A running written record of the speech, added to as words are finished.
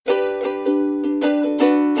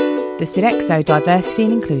the Sodexo Diversity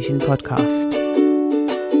and Inclusion podcast.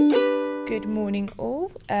 Good morning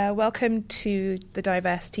all. Welcome to the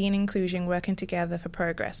Diversity and Inclusion Working Together for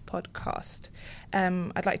Progress podcast.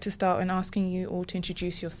 I'd like to start in asking you all to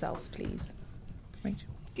introduce yourselves, please. Rachel.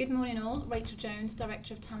 Good morning all. Rachel Jones,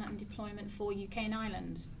 Director of Talent and Deployment for UK and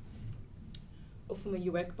Ireland. Ufuoma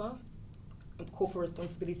Uwegba, I'm Corporate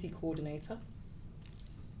Responsibility Coordinator.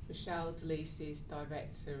 Michelle Delices,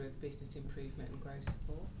 Director of Business Improvement and Growth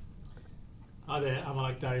Support. Hi there,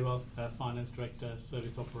 Amolak Dhariwal, Finance Director,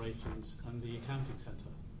 Service Operations and the Accounting Centre.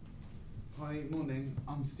 Hi, morning.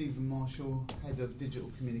 I'm Stephen Marshall, Head of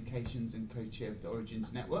Digital Communications and Co-Chair of the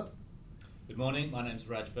Origins Network. Good morning, my name is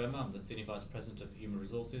Raj Verma. I'm the Senior Vice President of Human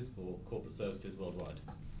Resources for Corporate Services Worldwide.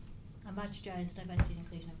 I'm Raj Jones, Diversity and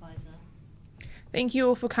Inclusion Advisor. Thank you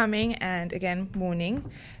all for coming, and again, morning.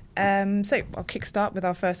 So I'll kickstart with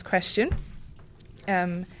our first question.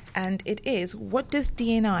 And it is, what does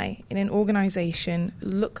D&I in an organisation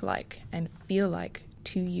look like and feel like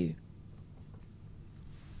to you?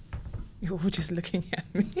 You're all just looking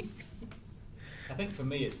at me. I think for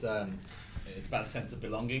me it's about a sense of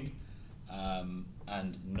belonging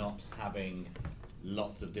and not having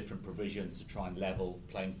lots of different provisions to try and level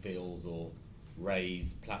playing fields or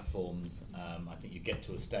raise platforms. I think you get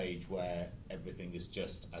to a stage where everything is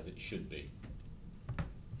just as it should be.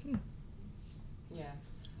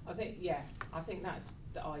 I think that's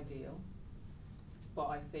the ideal, but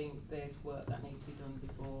I think there's work that needs to be done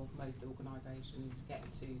before most organisations get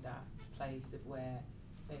to that place of where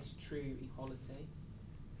there's true equality.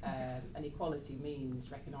 And equality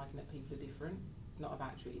means recognising that people are different. It's not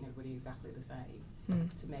about treating everybody exactly the same.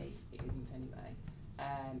 To me, it isn't anyway.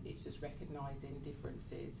 It's just recognising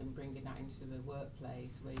differences and bringing that into the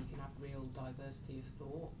workplace where you can have real diversity of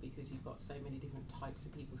thought, because you've got so many different types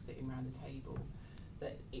of people sitting around the table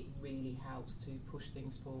that it really helps to push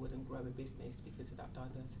things forward and grow a business because of that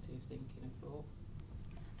diversity of thinking and thought.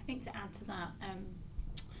 I think to add to that,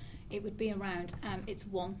 it would be around its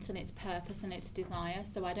want and its purpose and its desire.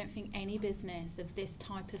 So I don't think any business of this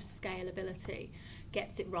type of scalability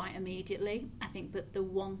gets it right immediately. I think that the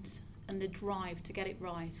want and the drive to get it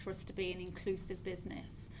right for us to be an inclusive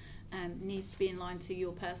business needs to be in line to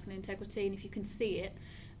your personal integrity. And if you can see it,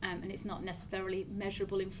 and it's not necessarily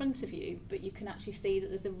measurable in front of you, but you can actually see that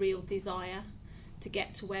there's a real desire to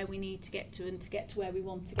get to where we need to get to and to get to where we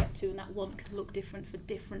want to get to, and that want can look different for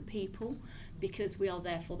different people because we are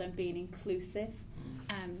therefore then being inclusive.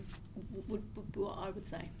 What I would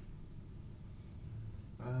say.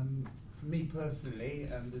 For me personally,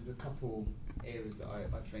 there's a couple areas that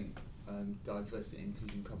I think diversity and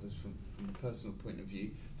inclusion covers from a personal point of view.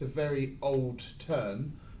 It's a very old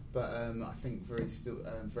term, but I think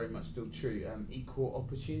very much still true. Equal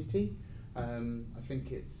opportunity. I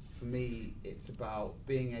think for me it's about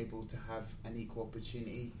being able to have an equal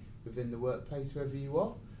opportunity within the workplace wherever you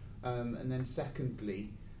are, and then secondly,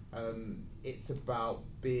 it's about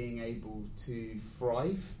being able to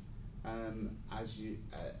thrive as you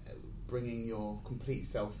bringing your complete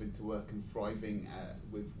self into work and thriving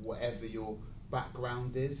with whatever your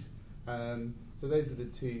background is. So those are the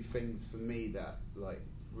two things for me that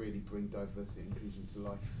really bring diversity and inclusion to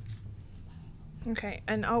life. Okay,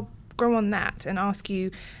 and I'll go on that and ask you,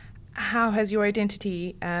 how has your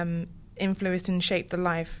identity influenced and shaped the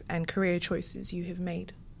life and career choices you have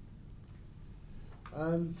made?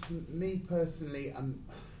 For me personally,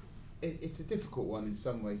 it's a difficult one in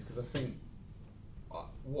some ways, because I think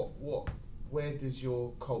where does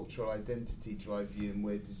your cultural identity drive you, and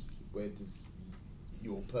where does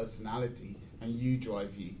your personality and you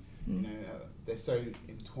drive you? You know, they're so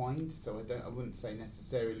entwined. So I wouldn't say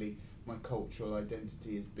necessarily my cultural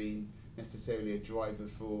identity has been necessarily a driver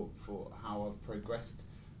for how I've progressed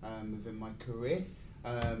within my career,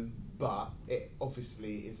 but it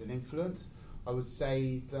obviously is an influence. I would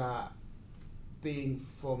say that being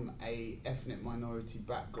from a ethnic minority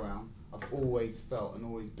background, I've always felt and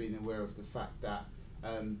always been aware of the fact that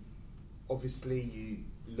obviously you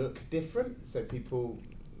look different, so people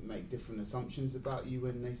make different assumptions about you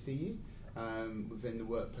when they see you within the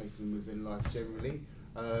workplace and within life generally,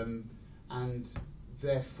 and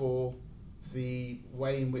therefore the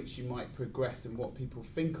way in which you might progress and what people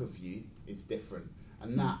think of you is different,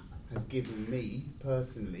 and that has given me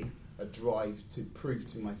personally a drive to prove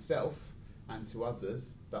to myself and to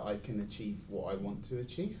others that I can achieve what I want to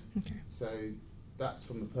achieve. Okay. So that's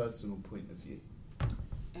from a personal point of view.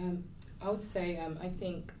 I would say I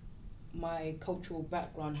think my cultural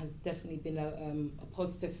background has definitely been a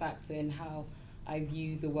positive factor in how I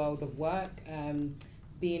view the world of work.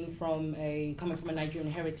 Coming from a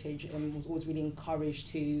Nigerian heritage, was always really encouraged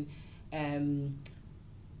to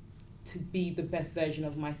to be the best version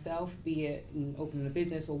of myself, be it in opening a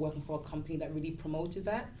business or working for a company that really promoted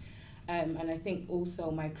that. And I think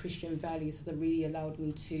also my Christian values have really allowed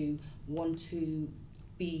me to want to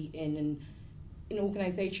be in an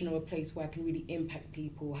organisation or a place where I can really impact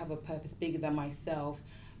people, have a purpose bigger than myself.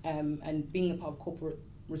 And being a part of corporate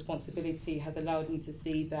responsibility has allowed me to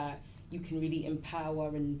see that you can really empower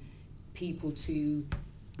and people to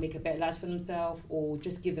make a better life for themselves or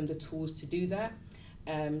just give them the tools to do that.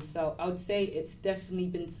 So I would say it's definitely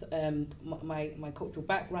been my cultural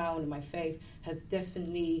background and my faith has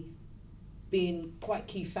definitely been quite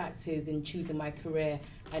key factors in choosing my career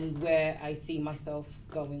and where I see myself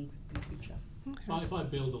going in the future. Okay. If I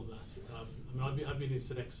build on that, I've been in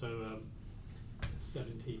Sodexo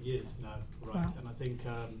 17 years now, right? Wow. And I think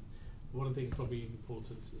one of the things probably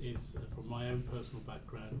important is, from my own personal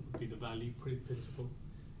background, would be the value principle.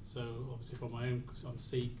 So obviously from my own, I'm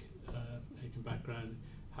Sikh, Asian background,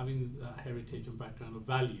 having that heritage and background of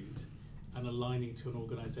values and aligning to an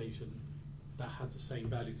organisation that has the same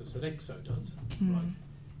values as Sodexo does, right?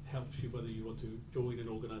 Helps you whether you want to join an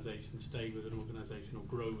organisation, stay with an organisation or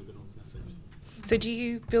grow with an organisation. So do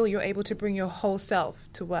you feel you're able to bring your whole self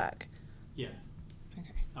to work? Yeah.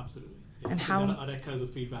 Okay. Absolutely. Yeah. And I think how... I'd echo the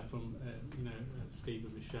feedback from Steve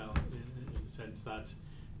and Michelle in the sense that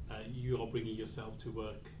you are bringing yourself to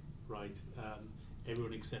work, right?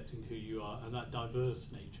 Everyone accepting who you are, and that diverse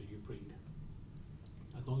nature you bring,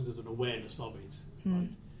 as long as there's an awareness of it, right,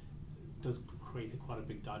 does create quite a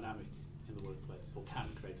big dynamic in the workplace, or can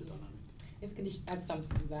create a dynamic. If I could just add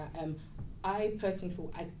something to that, I personally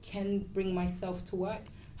feel I can bring myself to work.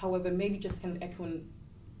 However, maybe just kind of echoing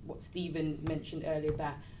what Stephen mentioned earlier,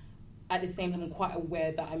 that at the same time I'm quite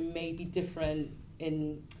aware that I may be different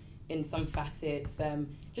in some facets.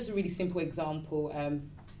 Just a really simple example,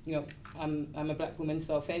 I'm a black woman,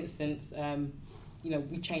 so for instance,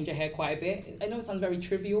 we change our hair quite a bit. I know it sounds very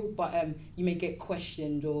trivial, but you may get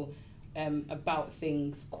questioned or about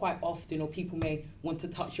things quite often, or people may want to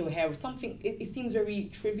touch your hair or something. It seems very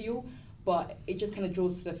trivial, but it just kind of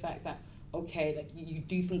draws to the fact that, okay, like you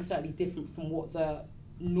do things slightly different from what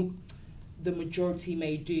the majority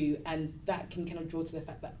may do, and that can kind of draw to the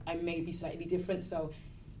fact that I may be slightly different. So,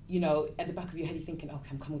 at the back of your head, you're thinking, okay,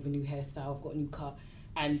 I'm coming with a new hairstyle, I've got a new cut,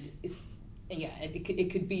 and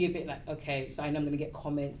it could be a bit like, okay, so I know I'm going to get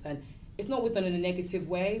comments, and it's not done in a negative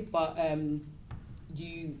way, but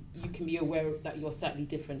you can be aware that you're slightly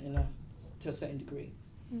different to a certain degree.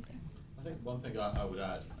 Okay. I think one thing I would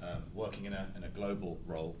add, working in a global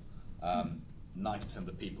role, 90% of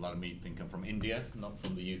the people that I meet think I'm from India, not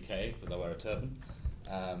from the UK, because I wear a turban.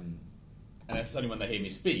 And it's only when they hear me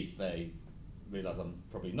speak, they realise I'm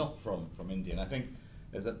probably not from India. And I think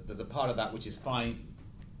there's a part of that which is fine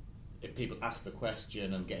if people ask the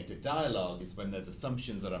question and get into dialogue, is when there's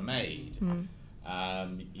assumptions that are made.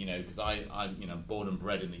 Because I'm born and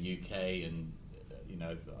bred in the UK, and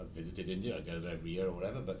I've visited India. I go there every year or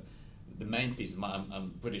whatever. But the main piece is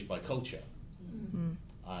I'm British by culture.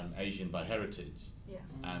 I'm Asian by heritage. Yeah.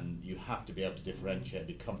 And you have to be able to differentiate,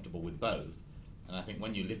 be comfortable with both. And I think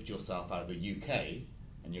when you lift yourself out of the UK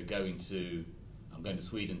and you're I'm going to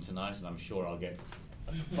Sweden tonight, and I'm sure I'll get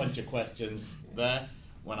a bunch of questions there.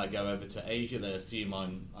 When I go over to Asia, they assume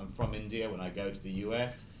I'm from India. When I go to the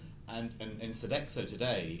US, and in Sodexo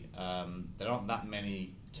today, there aren't that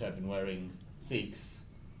many turban-wearing Sikhs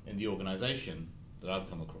in the organisation that I've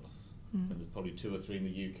come across. And there's probably 2 or 3 in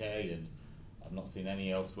the UK, and I've not seen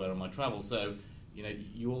any elsewhere on my travels. So,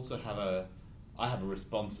 you also I have a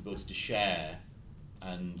responsibility to share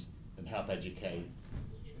and help educate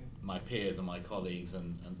my peers and my colleagues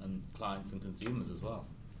and clients and consumers as well.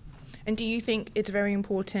 And do you think it's very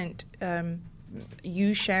important,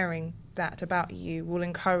 you sharing that about you will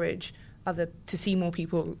encourage to see more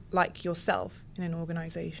people like yourself in an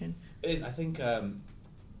organisation? It is. I think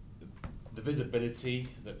the visibility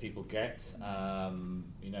that people get, I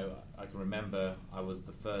can remember I was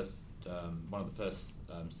one of the first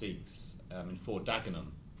Sikhs in Fort Dagenham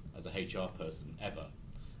as a HR person ever,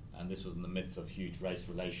 and this was in the midst of huge race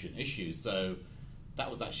relation issues. So that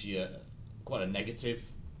was actually quite a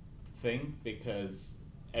negative thing, because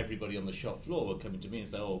everybody on the shop floor were coming to me and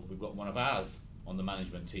say, "Oh, we've got one of ours on the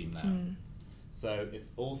management team now." So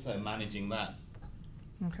it's also managing that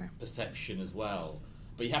perception as well.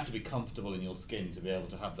 But you have to be comfortable in your skin to be able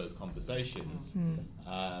to have those conversations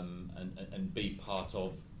and be part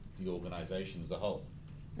of the organisation as a whole.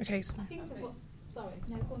 Okay. So I think that's what... Sorry,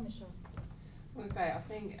 no, go on, Michelle. I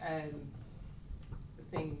think the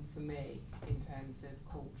thing for me in terms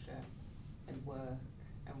of culture and work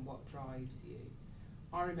and what drives you,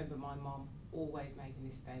 I remember my mum always making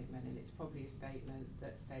this statement, and it's probably a statement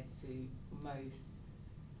that's said to most,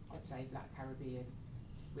 I'd say, Black Caribbean,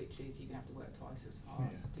 which is you're going to have to work twice as hard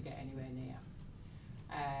to get anywhere near.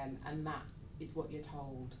 And that is what you're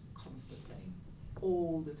told constantly,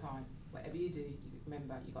 all the time. Whatever you do,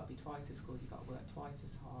 remember, you've got to be twice as good, you've got to work twice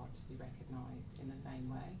as hard to be recognised in the same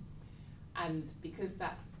way. And because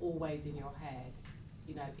that's always in your head,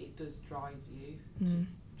 you know, it does drive you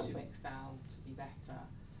to excel, to be better,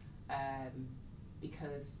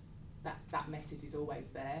 because that message is always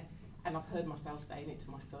there. And I've heard myself saying it to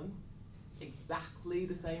my son. Exactly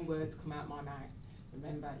the same words come out my mouth.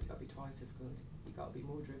 Remember, you've got to be twice as good, you've got to be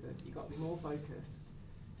more driven, you've got to be more focused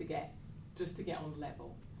to get on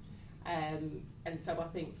level. And so I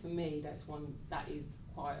think for me that is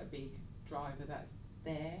quite a big driver that's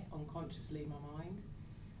there unconsciously in my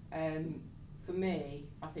mind. For me,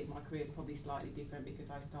 I think my career is probably slightly different because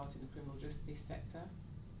I started in the criminal justice sector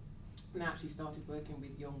and actually started working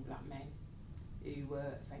with young black men who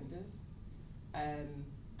were offenders.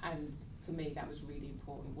 And for me, that was really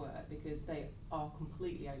important work because they are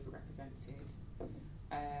completely overrepresented.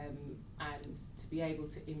 And to be able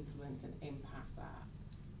to influence and impact that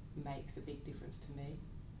makes a big difference to me.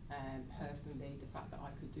 Personally, the fact that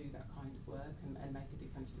I could do that kind of work and make a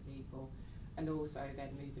difference to people. And also then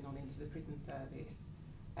moving on into the prison service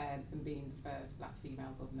and being the first black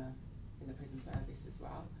female governor in the prison service as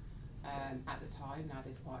well. At the time, now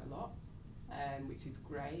there's quite a lot, which is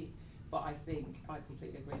great. But I think I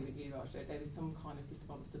completely agree with you, Raj. There is some kind of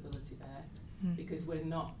responsibility there because we're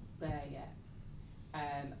not there yet.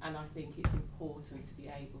 And I think it's important to be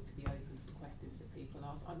able to be open to the questions that people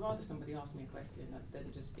ask. I'd rather somebody ask me a question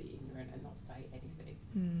than just be ignorant and not say anything.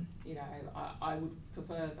 You know, I would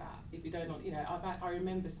prefer that. If you don't, you know, I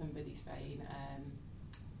remember somebody saying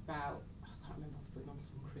about, I can't remember, putting on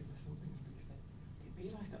sun cream or something. Somebody said, "Do you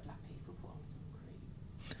realise that black people put on sun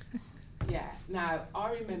cream?" Yeah. Now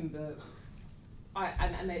I remember.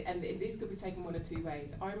 And this could be taken one or two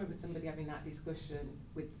ways. I remember somebody having that discussion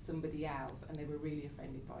with somebody else and they were really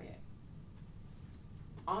offended by it.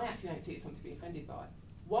 I actually don't see it something to be offended by.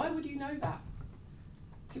 Why would you know that?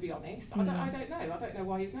 To be honest, I don't know. I don't know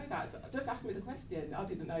why you'd know that. But just ask me the question. I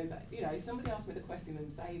didn't know that. You know, if somebody asked me the question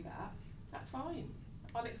and say that, that's fine.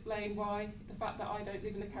 I'll explain why the fact that I don't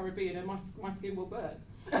live in the Caribbean and my skin will burn.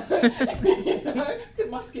 Because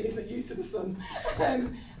my skin isn't used to the sun.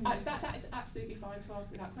 That is absolutely fine to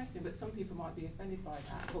ask me that question, but some people might be offended by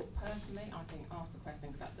that. But personally, I think ask the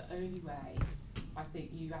question because that's the only way I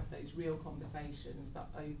think you have those real conversations that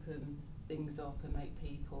open things up and make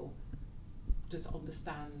people just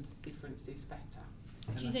understand differences better.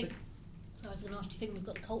 Do you think, so I was going to ask, do you think we've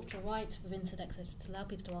got the culture right within Sedex to allow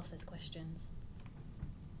people to ask those questions?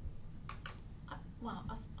 Well,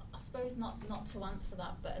 I suppose not to answer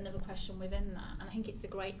that, but another question within that, and I think it's a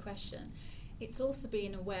great question. It's also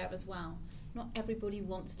being aware as well. Not everybody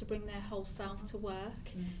wants to bring their whole self to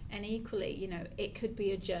work, and equally, you know, it could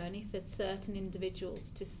be a journey for certain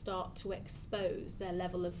individuals to start to expose their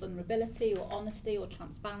level of vulnerability or honesty or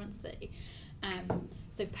transparency.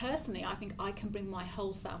 So personally, I think I can bring my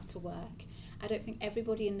whole self to work. I don't think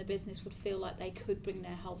everybody in the business would feel like they could bring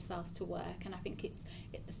their whole self to work, and I think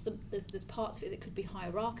there's parts of it that could be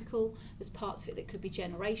hierarchical, there's parts of it that could be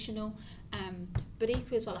generational, but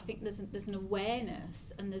equally as well, I think there's an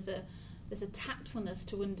awareness and there's a tactfulness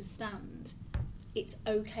to understand it's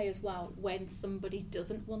okay as well when somebody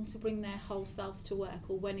doesn't want to bring their whole selves to work,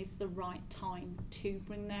 or when is the right time to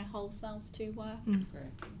bring their whole selves to work.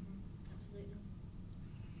 Absolutely.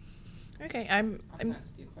 Okay, I think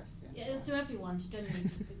that's your question. Yeah, it was to everyone. Just generally, I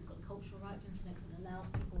think we've got the cultural right within Sedex that allows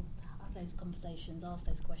people to have those conversations, ask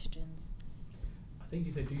those questions. I think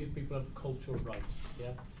you said, do people have the cultural rights?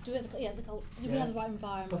 Yeah. Do we have we have the right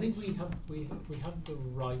environment? So I think we have the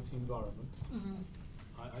right environment. Mm-hmm.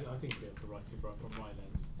 I think we have the right environment from my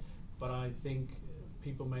lens, but I think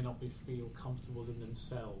people may not feel comfortable in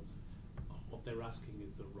themselves. What they're asking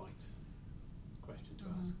is the right question to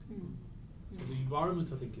ask. So the environment,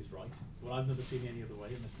 I think, is right. Well, I've never seen any other way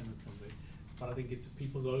unless they're not, but I think it's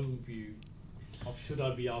people's own view of should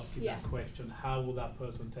I be asking that question? How will that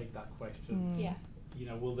person take that question? You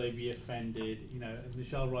know, will they be offended? You know, and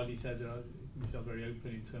Michelle rightly says, Michelle's very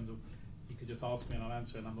open in terms of you could just ask me and I'll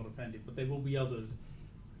answer and I'm not offended. But there will be others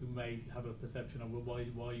who may have a perception of, well,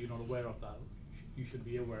 why are you not aware of that? You should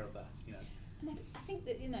be aware of that, you know. And I think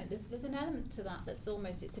that, you know, there's an element to that that's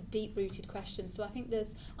almost, it's a deep-rooted question. So I think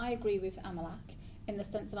I agree with Amolak in the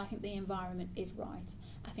sense that I think the environment is right.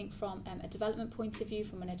 I think from a development point of view,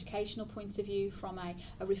 from an educational point of view, from a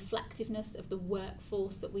reflectiveness of the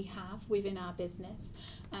workforce that we have within our business,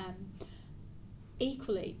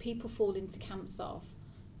 Equally, people fall into camps of,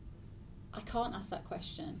 I can't ask that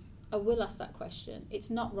question, I will ask that question,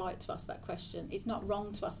 it's not right to ask that question, it's not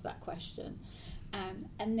wrong to ask that question.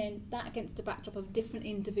 And then that against the backdrop of different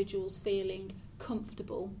individuals feeling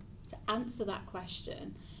comfortable to answer that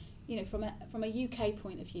question, you know, from a UK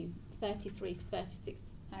point of view, 33 to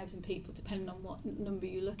 36,000 people, depending on what number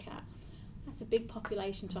you look at, that's a big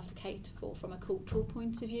population to have to cater for from a cultural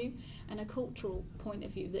point of view, and a cultural point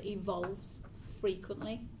of view that evolves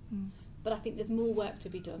frequently. But I think there's more work to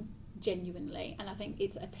be done, genuinely, and I think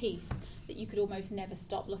it's a piece that you could almost never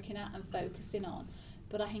stop looking at and focusing on.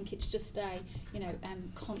 But I think it's just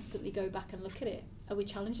constantly go back and look at it. Are we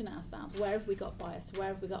challenging ourselves? Where have we got bias? Where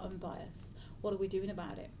have we got unbiased? What are we doing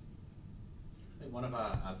about it? I think one of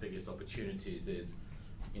our biggest opportunities is,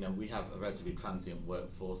 you know, we have a relatively transient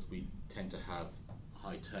workforce. We tend to have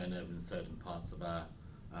high turnover in certain parts of our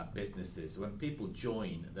businesses. So when people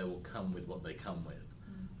join, they will come with what they come with.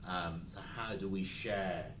 So how do we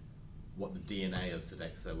share what the DNA of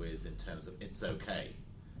Sodexo is in terms of it's okay?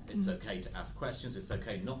 It's okay to ask questions. It's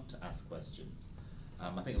okay not to ask questions.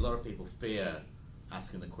 I think a lot of people fear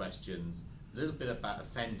asking the questions, a little bit about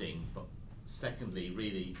offending, but secondly,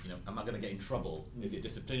 really, you know, am I going to get in trouble? Is it a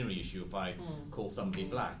disciplinary issue if I call somebody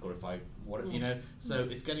black, or if you know? So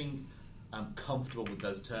it's getting comfortable with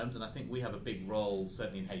those terms, and I think we have a big role,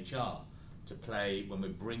 certainly in HR, to play when we're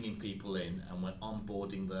bringing people in and we're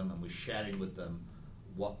onboarding them and we're sharing with them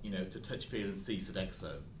what, you know, to touch, feel, and see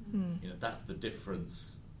Sodexo. You know, that's the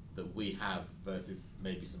difference that we have versus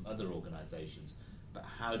maybe some other organisations. But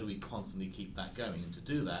how do we constantly keep that going? And to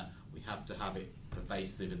do that, we have to have it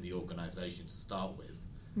pervasive in the organisation to start with,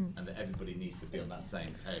 and that everybody needs to be on that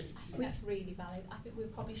same page. That's really valid. I think we're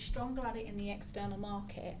probably stronger at it in the external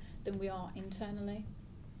market than we are internally.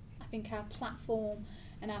 I think our platform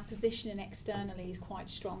and our positioning externally is quite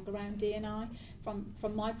strong around D&I.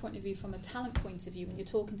 From my point of view, from a talent point of view, when you're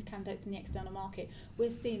talking to candidates in the external market,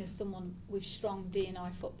 we're seen as someone with strong D&I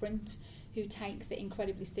footprint, who takes it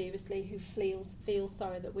incredibly seriously, who feels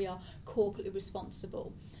that we are corporately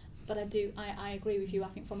responsible. But I agree with you. I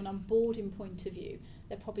think from an onboarding point of view,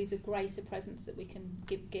 there probably is a greater presence that we can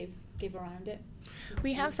give around it.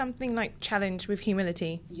 We have something like challenge with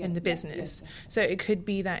humility in the business. So it could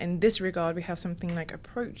be that in this regard we have something like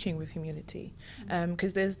approaching with humility,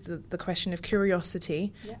 because there's the question of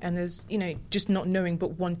curiosity, and there's, you know, just not knowing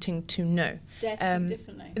but wanting to know.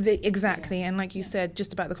 Differently. Exactly, and like you said,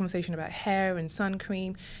 just about the conversation about hair and sun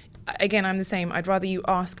cream. Again, I'm the same. I'd rather you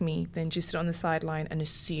ask me than just sit on the sideline and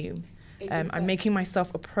assume. I'm making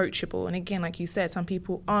myself approachable. And again, like you said, some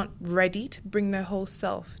people aren't ready to bring their whole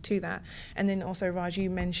self to that. And then also, Raj,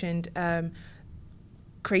 you mentioned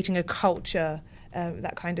creating a culture,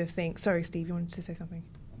 that kind of thing. Sorry, Steve, you wanted to say something?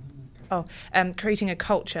 Creating a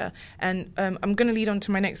culture. And I'm going to lead on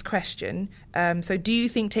to my next question. So do you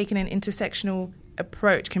think taking an intersectional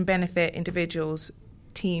approach can benefit individuals,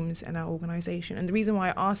 teams, and our organisation? And the reason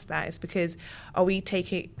why I ask that is because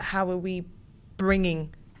how are we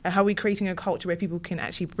creating a culture where people can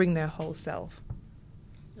actually bring their whole self?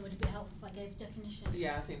 So would it be helpful if I gave definition?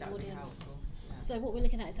 Yeah, I think that would be helpful. Yeah. So what we're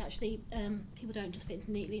looking at is actually people don't just fit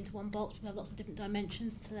neatly into one box. People have lots of different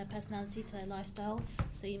dimensions to their personality, to their lifestyle.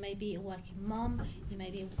 So you may be a working mum, you may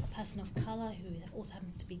be a person of colour who also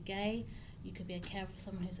happens to be gay, you could be a carer for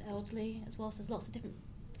someone who's elderly as well. So there's lots of different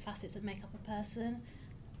facets that make up a person,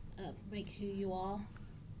 make who you are.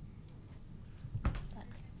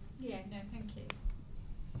 Thank you.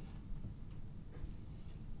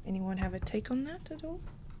 Anyone have a take on that at all?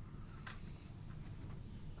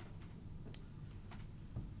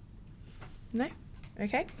 No?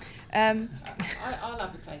 Okay. I'll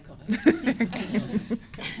have a take on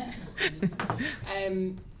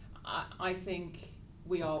it. I think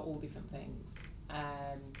we are all different things,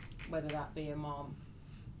 whether that be a mum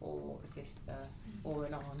or a sister or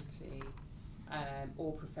an auntie,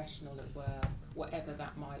 or professional at work, whatever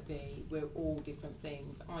that might be, we're all different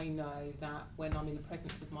things. I know that when I'm in the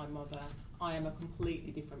presence of my mother, I am a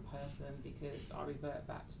completely different person because I revert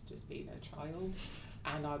back to just being a child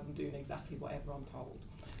and I'm doing exactly whatever I'm told.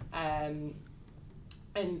 And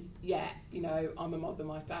yeah, you know, I'm a mother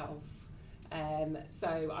myself.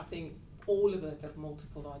 So I think all of us have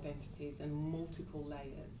multiple identities and multiple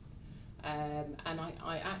layers. And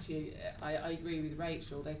I actually agree with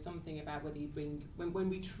Rachel. There's something about whether you bring when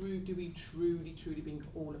we truly bring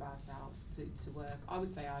all of ourselves to work. I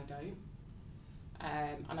would say I don't,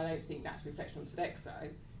 and I don't think that's a reflection on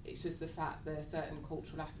Sodexo. It's just the fact there are certain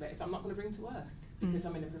cultural aspects I'm not going to bring to work because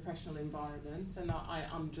I'm in a professional environment, and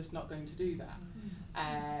I'm just not going to do that.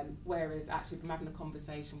 Whereas actually, if I'm having a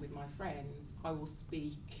conversation with my friends, I will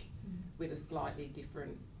speak with a slightly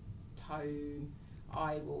different tone.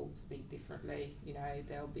 I will speak differently.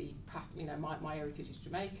 There'll be my heritage is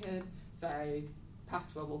Jamaican, so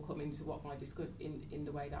patois will come into what in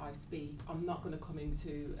the way that I speak. I'm not going to come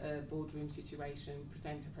into a boardroom situation,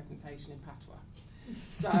 present a presentation in patois.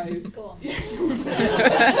 So Go on.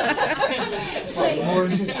 More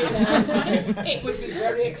interesting. It would be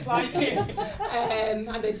very exciting,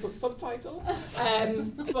 and they'd put subtitles.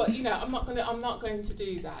 But I'm not going to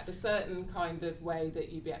do that. The certain kind of way that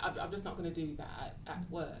I'm just not going to do that at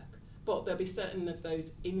work. But there'll be certain of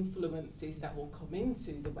those influences that will come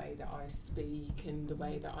into the way that I speak and the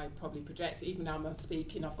way that I probably project. Even now I'm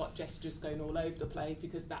speaking, I've got gestures going all over the place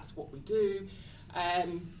because that's what we do.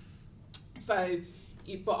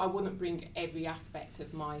 But I wouldn't bring every aspect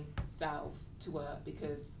of myself to work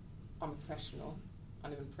because I'm a professional.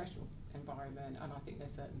 I'm in a professional environment, and I think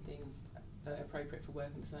there's certain things that are appropriate for work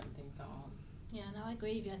and certain things that aren't. Yeah, no, I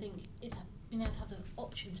agree with you. I think it's being able to have the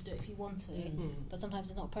option to do it if you want to, but sometimes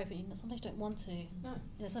it's not appropriate. Sometimes you don't want to.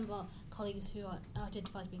 No. Some of our colleagues who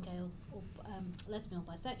identify as being gay or lesbian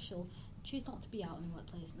or bisexual choose not to be out in the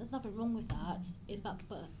workplace. And there's nothing wrong with that. It's about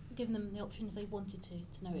giving them the option if they wanted to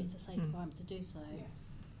know it's a safe environment to do so. Yes.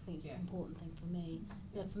 I think it's an important thing for me.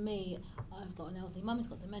 For me, I've got an elderly mum who's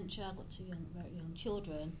got dementia. I've got two very young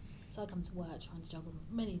children. So I come to work trying to juggle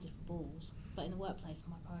many different balls. But in the workplace,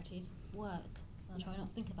 my priority is work. And I try not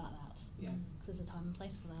to think about that. Yeah. Because there's a time and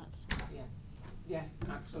place for that. Yeah. Yeah,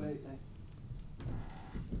 absolutely.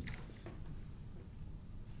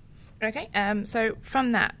 Okay, so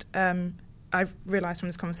from that, I've realised from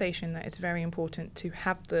this conversation that it's very important to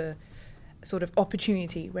have the sort of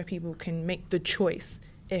opportunity where people can make the choice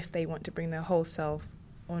if they want to bring their whole self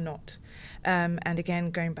or not. And again,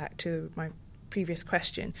 going back to my previous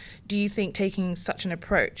question, do you think taking such an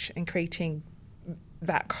approach and creating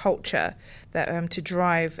that culture that to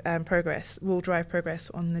drive progress will drive progress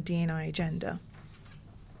on the D&I agenda?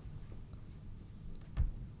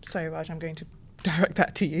 Sorry, Raj, I'm going to direct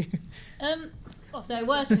that to you. Obviously, I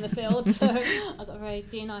work in the field, so I've got a very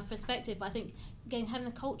D&I perspective. But I think, again, having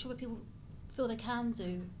a culture where people feel they can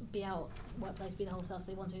be out workplace, be the whole self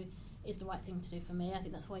they want to, is the right thing to do for me. I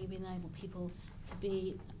think that's why you enable people to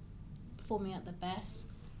be performing at their best.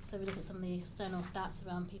 So we look at some of the external stats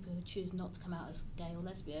around people who choose not to come out as gay or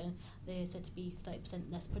lesbian. They're said to be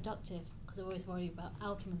 30% less productive because they're always worried about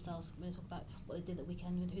outing themselves when they talk about what they did that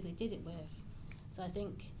weekend and who they did it with. So I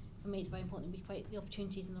think for me it's very important that we create the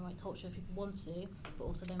opportunities and the right culture if people want to, but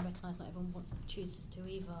also then recognise not everyone chooses to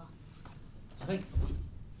either. I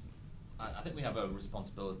think we have a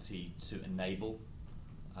responsibility to enable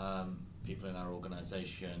people in our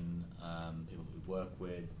organisation, people that we work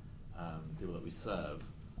with, people that we serve,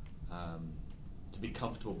 to be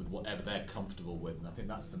comfortable with whatever they're comfortable with, and I think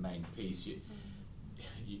that's the main piece.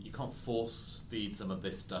 You can't force feed some of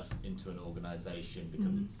this stuff into an organisation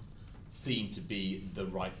because it's seen to be the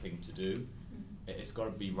right thing to do. It's got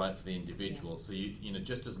to be right for the individual. So you know,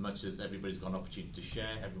 just as much as everybody's got an opportunity to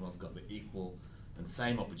share, everyone's got the equal and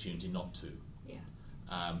same opportunity not to.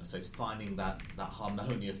 So it's finding that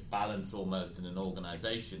harmonious balance almost in an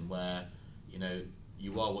organisation where, you know,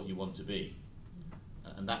 you are what you want to be.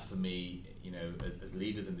 And that for me, you know, as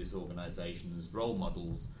leaders in this organisation, as role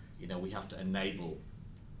models, you know, we have to enable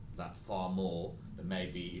that far more than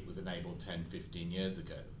maybe it was enabled 10, 15 years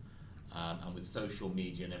ago. And with social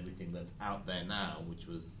media and everything that's out there now, which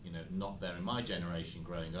was, you know, not there in my generation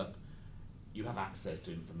growing up, you have access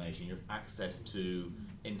to information, you have access to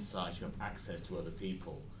insight, you have access to other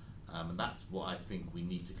people. And that's what I think we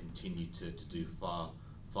need to continue to do far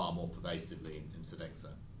more pervasively in Sodexo.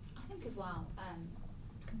 I think as well,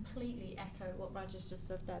 completely echo what Raj has just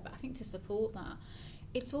said there, but I think to support that,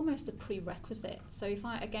 it's almost a prerequisite. So if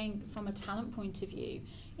I, again, from a talent point of view,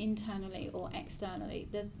 internally or externally,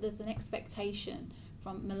 there's an expectation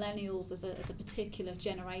from millennials as a particular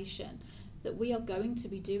generation that we are going to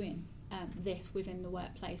be doing this within the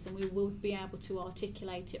workplace, and we will be able to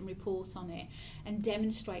articulate it and report on it and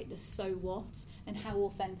demonstrate the so what and how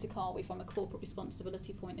authentic are we from a corporate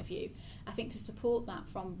responsibility point of view. I think to support that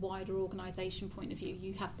from wider organisation point of view,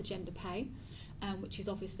 you have the gender pay, which is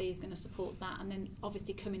obviously is going to support that, and then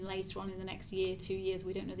obviously coming later on in the next year, 2 years,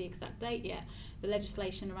 we don't know the exact date yet, the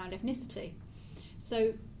legislation around ethnicity.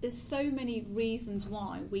 So there's so many reasons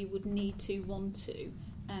why we would need to want to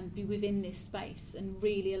be within this space and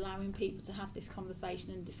really allowing people to have this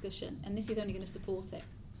conversation and discussion, and this is only going to support it.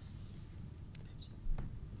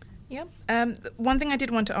 Yeah. One thing I did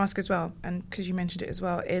want to ask as well, and because you mentioned it as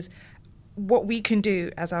well, is what we can do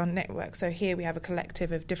as our network. So here we have a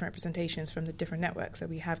collective of different representations from the different networks that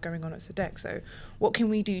we have going on at Sodexo. What can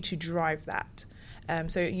we do to drive that?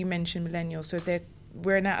 So you mentioned millennials. So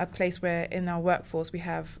we're now at a place where in our workforce we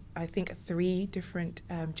have, I think, 3 different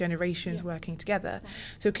generations working together. Right.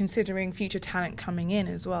 So considering future talent coming in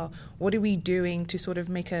as well, what are we doing to sort of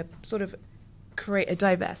create a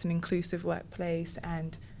diverse and inclusive workplace,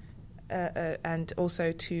 and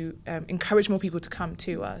also to encourage more people to come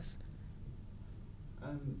to us?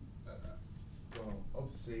 Well,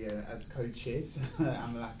 obviously, as co-chairs,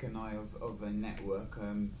 Amolak and I of a network,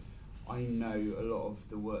 I know a lot of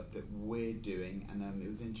the work that we're doing, and it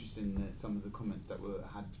was interesting that some of the comments that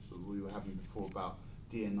we were having before about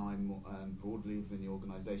D&I more, broadly within the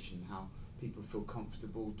organisation, how people feel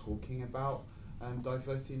comfortable talking about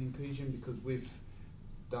diversity and inclusion, because we've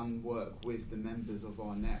done work with the members of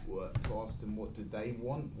our network to ask them what do they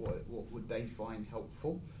want, what would they find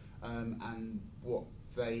helpful, and what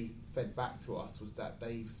they fed back to us was that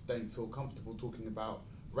they don't feel comfortable talking about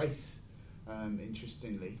race,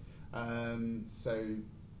 interestingly. So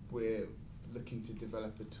we're looking to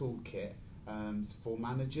develop a toolkit for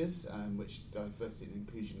managers, which diversity and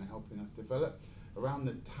inclusion are helping us develop, around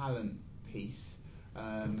the talent piece,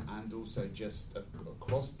 and also just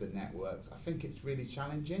across the networks. I think it's really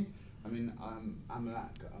challenging. I mean,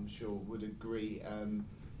 Amolak, I'm sure, would agree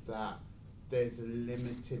that there's a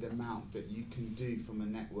limited amount that you can do from a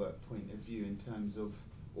network point of view in terms of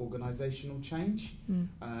organisational change.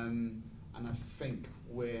 And I think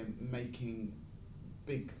we're making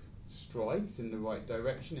big strides in the right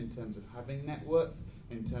direction in terms of having networks,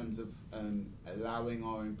 in terms of allowing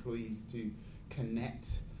our employees to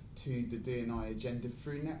connect to the D&I agenda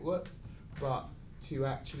through networks, but to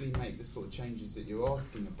actually make the sort of changes that you're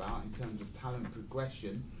asking about in terms of talent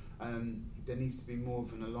progression, there needs to be more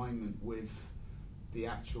of an alignment with the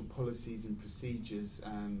actual policies and procedures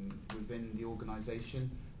within the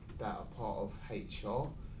organisation that are part of HR.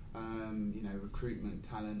 Recruitment,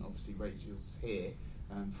 talent, obviously Rachel's here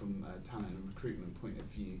from a talent and recruitment point of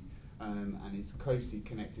view, and is closely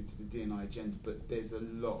connected to the D&I agenda, but there's a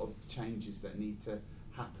lot of changes that need to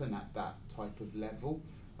happen at that type of level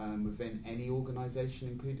within any organisation,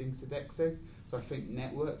 including Sodexo's. So I think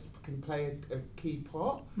networks can play a key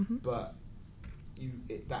part, but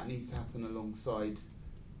that needs to happen alongside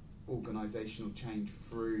organisational change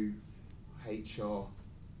through HR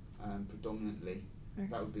predominantly. Okay.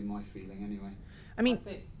 That would be my feeling anyway. I think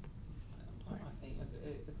a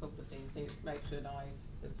couple of things. I think Rachel and I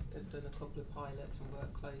have done a couple of pilots and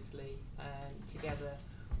worked closely together.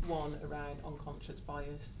 One around unconscious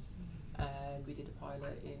bias. We did a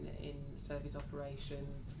pilot in service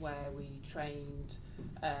operations where we trained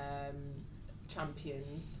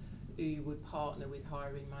champions who would partner with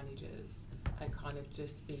hiring managers and kind of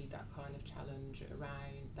just be that kind of challenge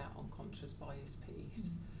around that unconscious bias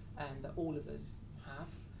piece that all of us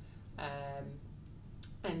have.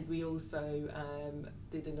 And we also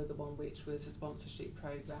did another one which was a sponsorship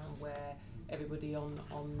programme where everybody on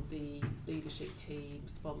the leadership team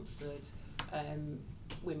sponsored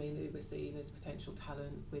women who were seen as potential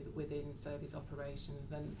talent within service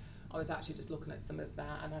operations. And I was actually just looking at some of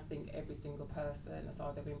that, and I think every single person has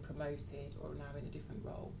either been promoted or now in a different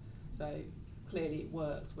role. So clearly it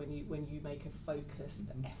works when you make a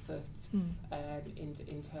focused effort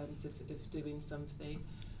in terms of doing something.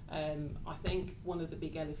 I think one of the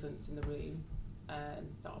big elephants in the room that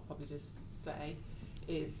I'll probably just say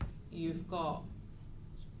is you've got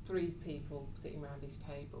 3 people sitting around this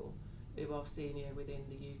table who are senior within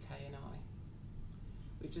the UK and I.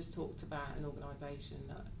 We've just talked about an organisation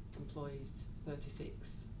that employs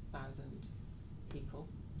 36,000 people,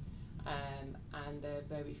 and there are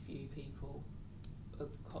very few people of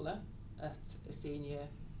colour at a senior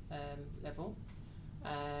level,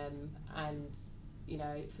 and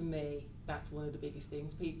for me that's one of the biggest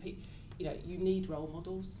things. You need role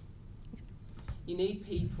models. You need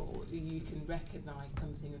people who you can recognise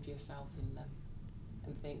something of yourself in them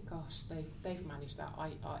and think, gosh, they've managed that.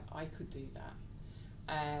 I could do that.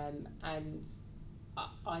 And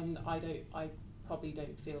I probably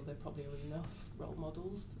don't feel there probably are enough role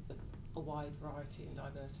models of a wide variety and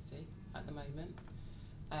diversity at the moment.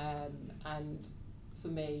 And for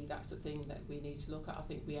me, that's the thing that we need to look at. I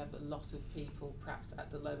think we have a lot of people perhaps at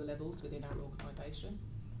the lower levels within our organisation.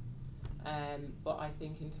 But I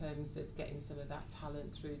think in terms of getting some of that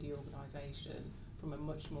talent through the organisation from a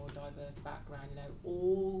much more diverse background,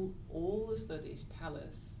 all the studies tell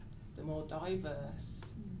us the more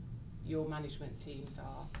diverse your management teams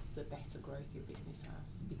are, the better growth your business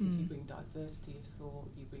has, because you bring diversity of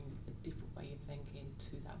thought, you bring a different way of thinking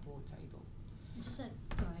to that board table. Sorry.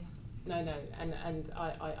 No, and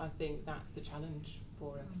I think that's the challenge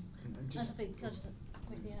for us. I think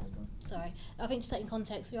Sorry, I think to set in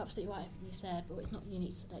context, you're absolutely right everything you said, but it's not unique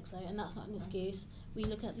to Sodexo, and that's not an excuse. We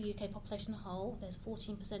look at the UK population as a whole, there's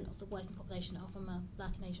 14% of the working population are from a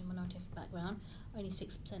black and Asian minority background, only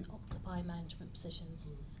 6% occupy management positions,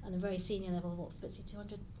 and a very senior level of what, FTSE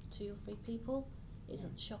 200, 2 or 3 people, is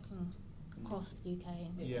shocking across the UK,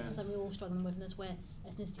 and something we're all struggling with, and that's where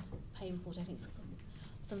ethnicity pay report, I think, is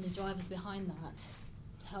some of the drivers behind that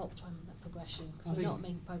to help try and make that progression, because we're not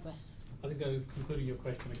making progress. I think concluding your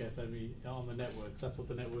question, I guess, Omy, on the networks, that's what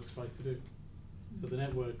the networks tries to do. So the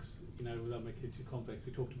networks, without making it too complex,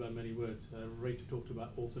 we talked about many words. Rachel talked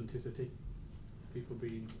about authenticity, people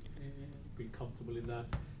being comfortable in that.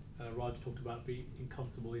 Raj talked about being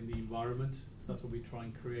comfortable in the environment, so that's what we try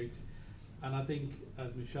and create. And I think,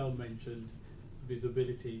 as Michelle mentioned,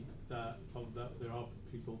 visibility, there are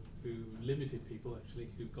limited people actually,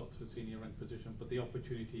 who've got to a senior rank position, but the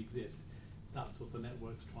opportunity exists. That's what the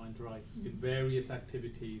networks try and drive in various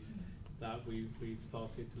activities that we've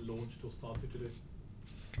launched or started to do.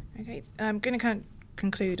 Okay, I'm going to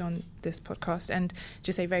conclude on this podcast and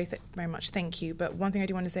just say very much thank you. But one thing I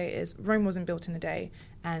do want to say is Rome wasn't built in a day,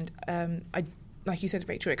 and like you said,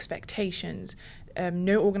 Rachel, expectations.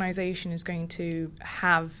 No organisation is going to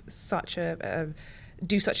have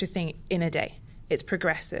do such a thing in a day. It's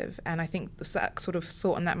progressive, and I think that sort of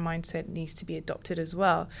thought and that mindset needs to be adopted as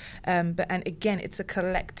well. And again, it's a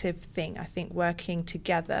collective thing. I think working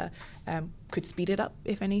together could speed it up,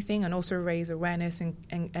 if anything, and also raise awareness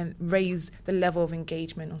and raise the level of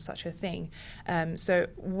engagement on such a thing. So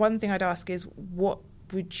one thing I'd ask is, what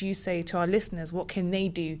would you say to our listeners? What can they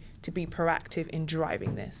do to be proactive in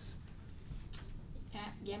driving this?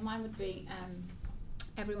 Yeah, mine would be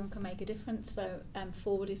everyone can make a difference. So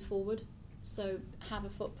forward is forward. So have a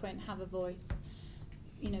footprint, have a voice,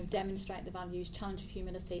 demonstrate the values, challenge with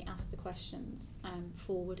humility, ask the questions.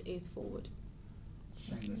 Forward is forward.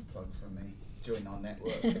 Shameless plug for me. Join our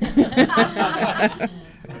network. It's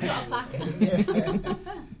got a plaque.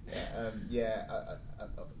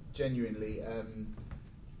 Genuinely,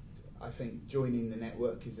 I think joining the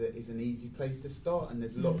network is an easy place to start, and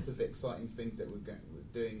there's lots of exciting things that we're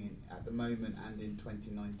doing at the moment and in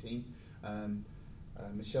 2019.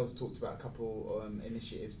 Michelle's talked about a couple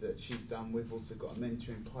initiatives that she's done. We've also got a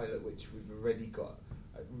mentoring pilot, which we've already got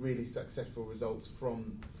really successful results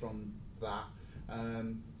from that.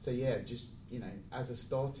 Just as a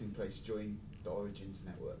starting place, join the Origins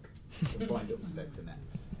network. You'll find it on Sodexo.net.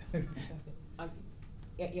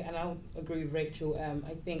 And I'll agree with Rachel.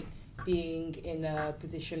 I think being in a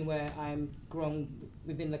position where I'm grown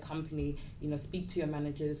within the company, speak to your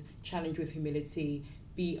managers, challenge with humility,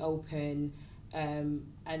 be open. And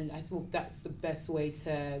I thought that's the best way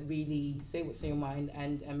to really say what's in your mind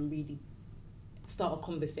and really start a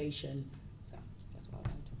conversation. So that's what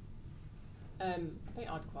I would. I think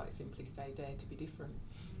I'd quite simply say dare to be different.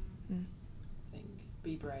 I think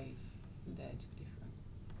be brave and dare to be different.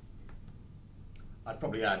 I'd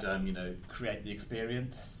probably add, create the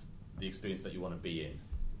experience that you want to be in.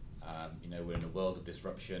 We're in a world of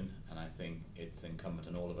disruption, and I think it's incumbent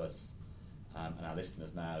on all of us and our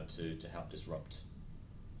listeners now to help disrupt,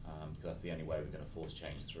 because that's the only way we're going to force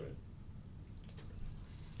change through.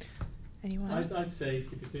 Anyone? I'd say,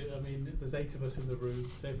 there's 8 of us in the room,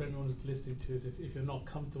 so if anyone is listening to us, if you're not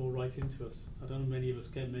comfortable, write into us. I don't know many of us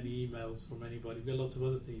get many emails from anybody. We get lots of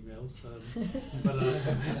other emails,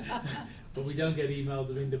 but we don't get emails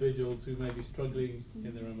of individuals who may be struggling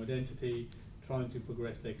in their own identity, trying to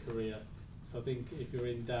progress their career. So I think if you're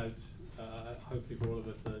in doubt, hopefully for all of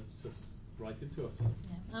us, just write into us.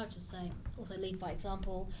 Yeah, I would just say, also lead by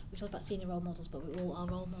example. We talked about senior role models, but we all are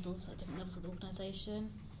role models at different levels of the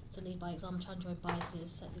organisation. So lead by example, challenge your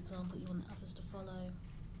biases, set the example you want others to follow.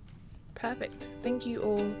 Perfect. Thank you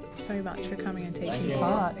all so much for coming and taking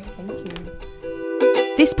part. Thank you.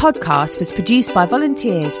 This podcast was produced by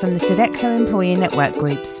volunteers from the Sodexo Employee Network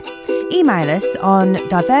Groups. Email us on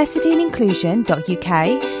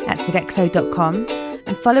diversityandinclusion.uk@sodexo.com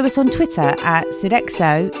and follow us on Twitter at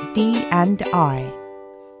Sodexo D&I.